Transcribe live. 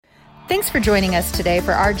Thanks for joining us today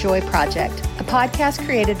for Our Joy Project, a podcast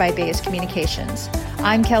created by Bayes Communications.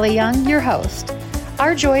 I'm Kelly Young, your host.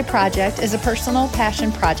 Our Joy Project is a personal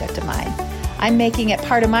passion project of mine. I'm making it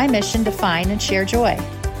part of my mission to find and share joy.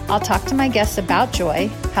 I'll talk to my guests about joy,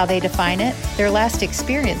 how they define it, their last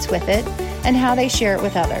experience with it, and how they share it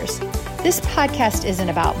with others. This podcast isn't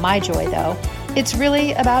about my joy, though. It's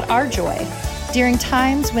really about our joy. During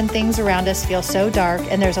times when things around us feel so dark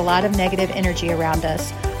and there's a lot of negative energy around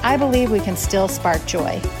us, I believe we can still spark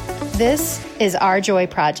joy. This is Our Joy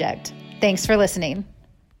Project. Thanks for listening.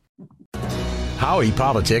 Howie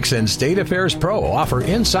Politics and State Affairs Pro offer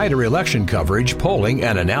insider election coverage, polling,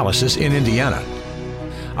 and analysis in Indiana.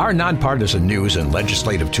 Our nonpartisan news and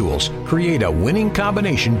legislative tools create a winning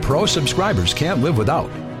combination pro subscribers can't live without.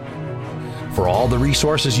 For all the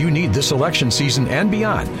resources you need this election season and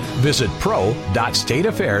beyond, visit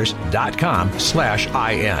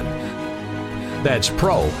pro.stateaffairs.com/IN. That's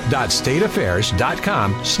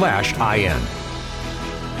pro.stateaffairs.com/IN.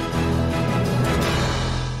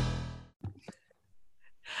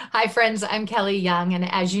 Hi, friends. I'm Kelly Young, and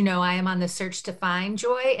as you know, I am on the search to find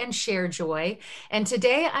joy and share joy. And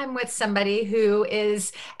today I'm with somebody who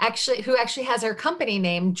actually has her company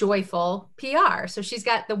name Joyful PR. So she's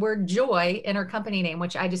got the word joy in her company name,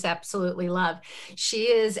 which I just absolutely love.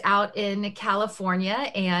 She is out in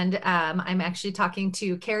California, and I'm actually talking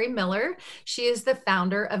to Kerry Miller. She is the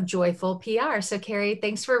founder of Joyful PR. So Kerry,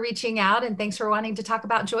 thanks for reaching out, and thanks for wanting to talk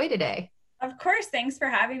about joy today. Of course. Thanks for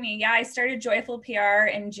having me. Yeah, I started Joyful PR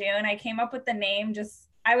in June. I came up with the name.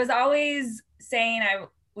 I was always saying I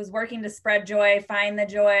was working to spread joy, find the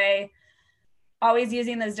joy, always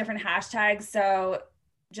using those different hashtags. So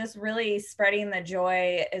just really spreading the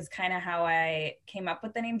joy is kind of how I came up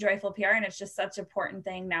with the name Joyful PR. And it's just such an important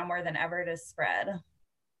thing now more than ever to spread.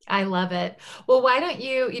 I love it. Well, why don't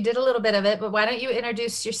you did a little bit of it, but why don't you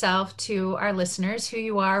introduce yourself to our listeners, who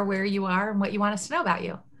you are, where you are, and what you want us to know about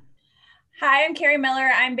you? Hi, I'm Kerry Miller.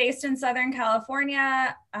 I'm based in Southern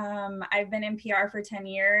California. I've been in PR for 10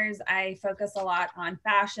 years. I focus a lot on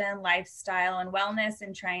fashion, lifestyle, and wellness,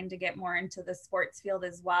 and trying to get more into the sports field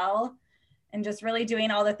as well. And just really doing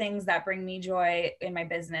all the things that bring me joy in my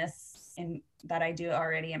business and that I do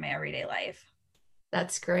already in my everyday life.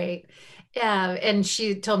 That's great. Yeah. And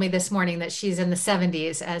she told me this morning that she's in the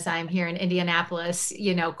 70s as I'm here in Indianapolis,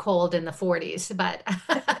 cold in the 40s, but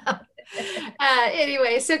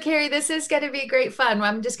anyway, so Kerry, this is going to be great fun.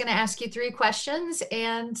 I'm just going to ask you 3 questions.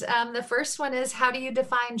 And the first one is, how do you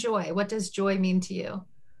define joy? What does joy mean to you?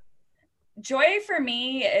 Joy for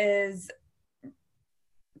me is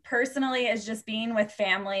just being with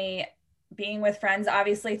family, being with friends.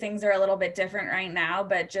 Obviously things are a little bit different right now,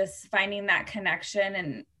 but just finding that connection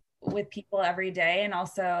and with people every day, and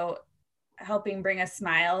also helping bring a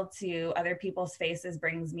smile to other people's faces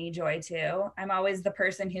brings me joy too. I'm always the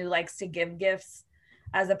person who likes to give gifts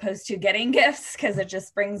as opposed to getting gifts, because it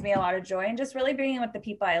just brings me a lot of joy, and just really being with the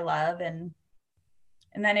people I love. And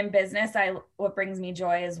then in business, what brings me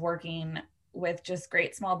joy is working with just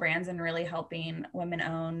great small brands and really helping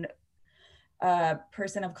women-owned,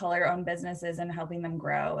 person of color-owned businesses and helping them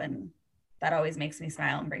grow. And that always makes me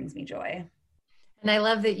smile and brings me joy. And I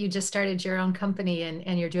love that you just started your own company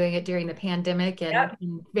and you're doing it during the pandemic and, Yep.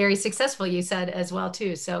 and very successful, you said as well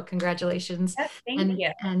too. So congratulations. Yes, thank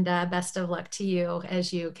you. And best of luck to you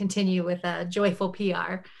as you continue with Joyful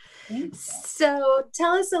PR. Thank you. So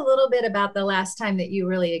tell us a little bit about the last time that you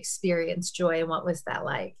really experienced joy, and what was that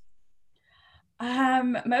like?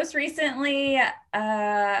 Most recently,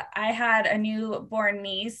 I had a newborn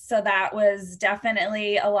niece, so that was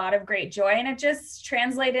definitely a lot of great joy, and it just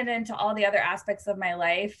translated into all the other aspects of my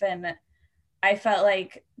life. And I felt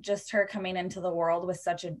like just her coming into the world was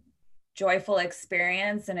such a joyful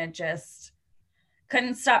experience, and it just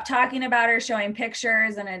couldn't stop talking about her, showing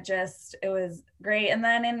pictures, and it was great. And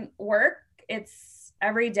then in work,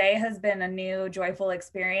 every day has been a new joyful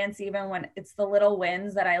experience, even when it's the little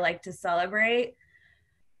wins that I like to celebrate.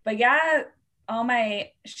 But yeah,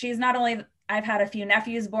 I've had a few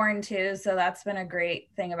nephews born too. So that's been a great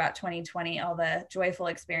thing about 2020, all the joyful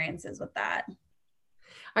experiences with that.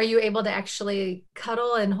 Are you able to actually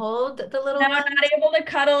cuddle and hold the little No, ones? I'm not able to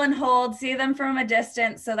cuddle and see them from a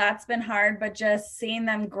distance. So that's been hard, but just seeing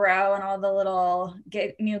them grow and all the little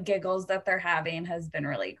new giggles that they're having has been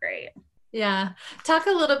really great. Yeah. Talk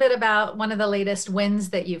a little bit about one of the latest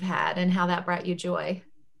wins that you've had and how that brought you joy.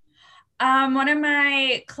 One of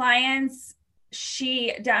my clients,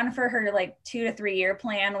 she down for her 2 to 3 year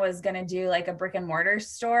plan was going to do a brick and mortar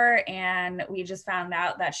store. And we just found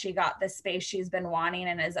out that she got the space she's been wanting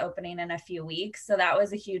and is opening in a few weeks. So that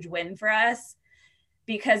was a huge win for us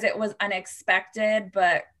because it was unexpected,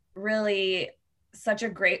 but really such a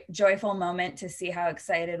great, joyful moment to see how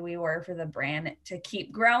excited we were for the brand to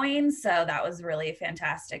keep growing. So that was really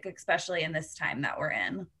fantastic, especially in this time that we're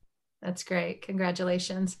in. That's great.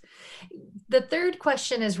 Congratulations. The third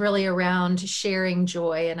question is really around sharing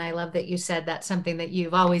joy. And I love that you said that's something that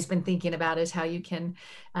you've always been thinking about, is how you can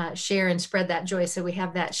share and spread that joy. So we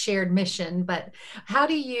have that shared mission, but how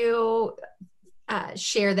do you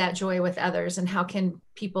share that joy with others, and how can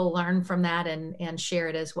people learn from that and share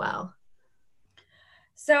it as well?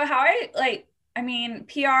 So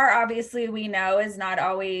PR obviously we know is not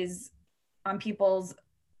always on people's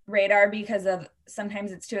radar because of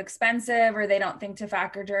sometimes it's too expensive or they don't think to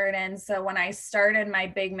factor it in. So when I started, my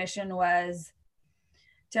big mission was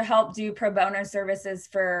to help do pro bono services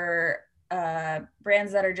for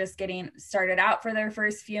brands that are just getting started out for their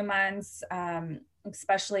first few months,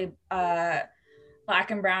 especially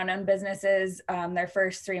Black and brown owned businesses. Their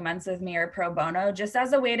first 3 months with me are pro bono, just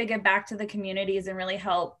as a way to give back to the communities and really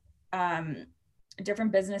help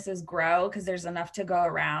different businesses grow, because there's enough to go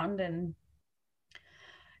around. And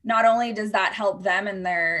not only does that help them, and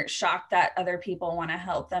they're shocked that other people want to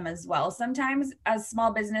help them as well sometimes as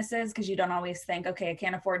small businesses, because you don't always think, okay, I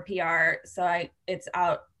can't afford PR, so it's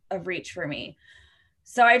out of reach for me.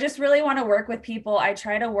 So I just really want to work with people. I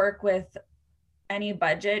try to work with any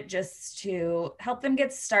budget just to help them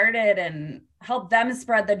get started and help them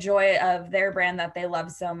spread the joy of their brand that they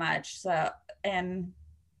love so much. So, and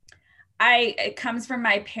it comes from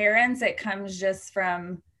my parents. It comes just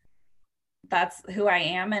from, that's who I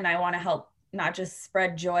am. And I want to help not just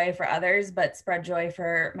spread joy for others, but spread joy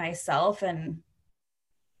for myself. And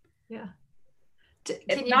yeah,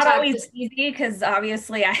 it's not always easy, because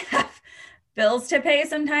obviously I have bills to pay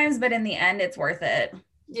sometimes, but in the end, it's worth it.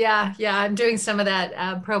 Yeah, I'm doing some of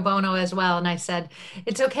that pro bono as well, and I said,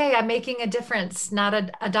 it's okay. I'm making a difference, not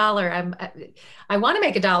a dollar. I want to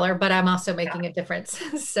make a dollar, but I'm also making a difference.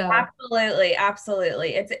 So absolutely,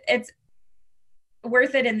 it's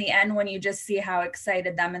worth it in the end when you just see how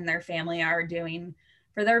excited them and their family are doing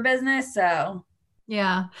for their business. So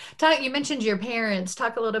yeah, you mentioned your parents.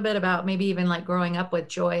 Talk a little bit about maybe even like growing up with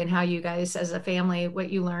joy, and how you guys as a family, what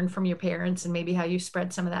you learned from your parents, and maybe how you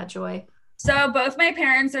spread some of that joy. So both my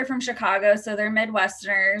parents are from Chicago, so they're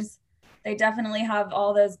Midwesterners. They definitely have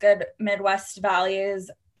all those good Midwest values.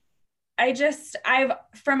 I've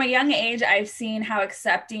from a young age, I've seen how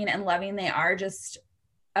accepting and loving they are just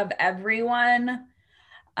of everyone.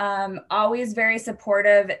 Always very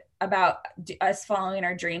supportive about us following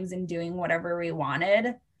our dreams and doing whatever we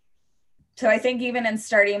wanted. So I think even in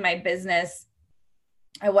starting my business,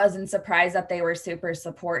 I wasn't surprised that they were super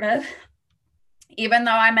supportive. Even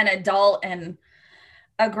though I'm an adult and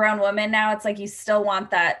a grown woman now, it's like you still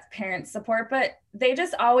want that parent support, but they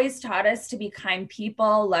just always taught us to be kind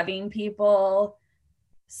people, loving people,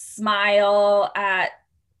 smile at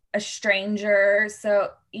a stranger. So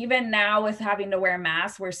even now with having to wear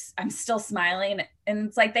masks, I'm still smiling, and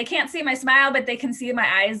it's like they can't see my smile, but they can see my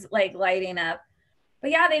eyes like lighting up.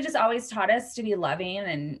 But yeah, they just always taught us to be loving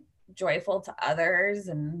and joyful to others,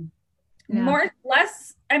 and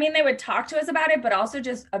less, I mean, they would talk to us about it, but also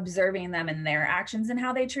just observing them and their actions and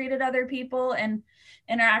how they treated other people and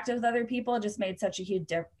interacted with other people just made such a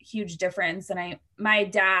huge difference. And my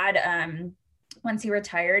dad, once he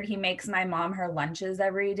retired, he makes my mom her lunches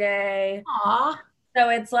every day. Aww. So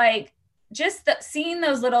it's like just seeing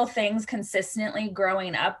those little things consistently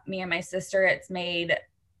growing up, me and my sister, it's made,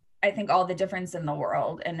 I think, all the difference in the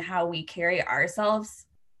world, and how we carry ourselves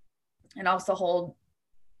and also hold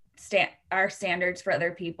our standards for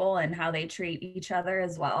other people and how they treat each other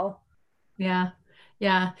as well. Yeah.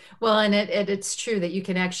 Well, and it's true that you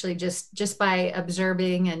can actually just by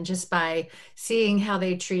observing and just by seeing how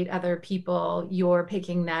they treat other people, you're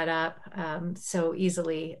picking that up so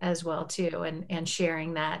easily as well too, and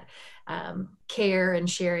sharing that care and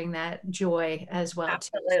sharing that joy as well.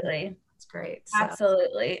 Absolutely. Too. That's great. So.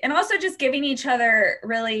 Absolutely. And also just giving each other,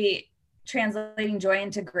 really translating joy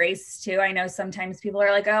into grace too. I know sometimes people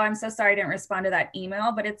are like, oh, I'm so sorry I didn't respond to that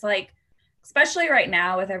email, but it's like, especially right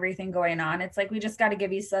now with everything going on, it's like we just got to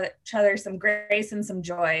give each other some grace and some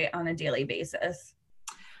joy on a daily basis.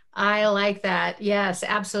 I like that. Yes,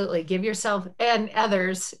 absolutely. Give yourself and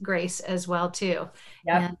others grace as well too.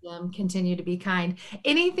 Yep. And continue to be kind.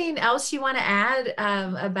 Anything else you want to add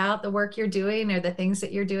about the work you're doing or the things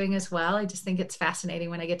that you're doing as well? I just think it's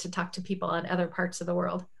fascinating when I get to talk to people in other parts of the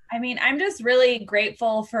world. I mean, I'm just really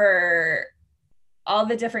grateful for all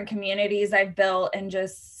the different communities I've built, and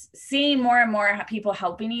just seeing more and more people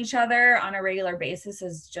helping each other on a regular basis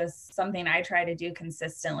is just something I try to do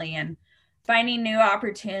consistently, and finding new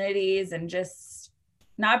opportunities and just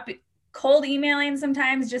not cold emailing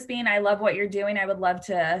sometimes, just being, I love what you're doing, I would love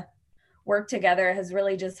to work together, has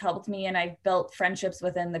really just helped me. And I've built friendships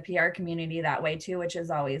within the PR community that way too, which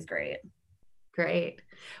is always great. Great.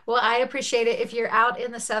 Well, I appreciate it. If you're out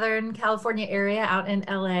in the Southern California area, out in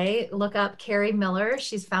LA, look up Kerry Miller.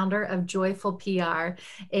 She's founder of Joyful PR.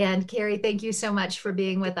 And Kerry, thank you so much for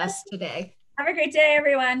being with us today. Have a great day,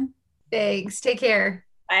 everyone. Thanks. Take care.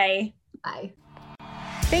 Bye. Bye.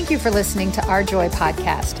 Thank you for listening to Our Joy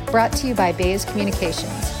podcast, brought to you by Bays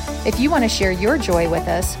Communications. If you want to share your joy with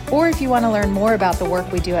us, or if you want to learn more about the work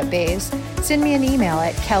we do at Bays, send me an email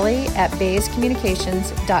at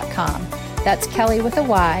kelly@bayscommunications.com. That's Kelly with a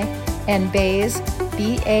Y, and Bays,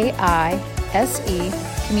 B-A-I-S-E,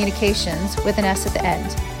 Communications with an S at the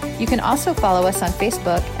end. You can also follow us on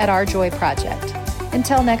Facebook at Our Joy Project.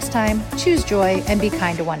 Until next time, choose joy and be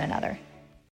kind to one another.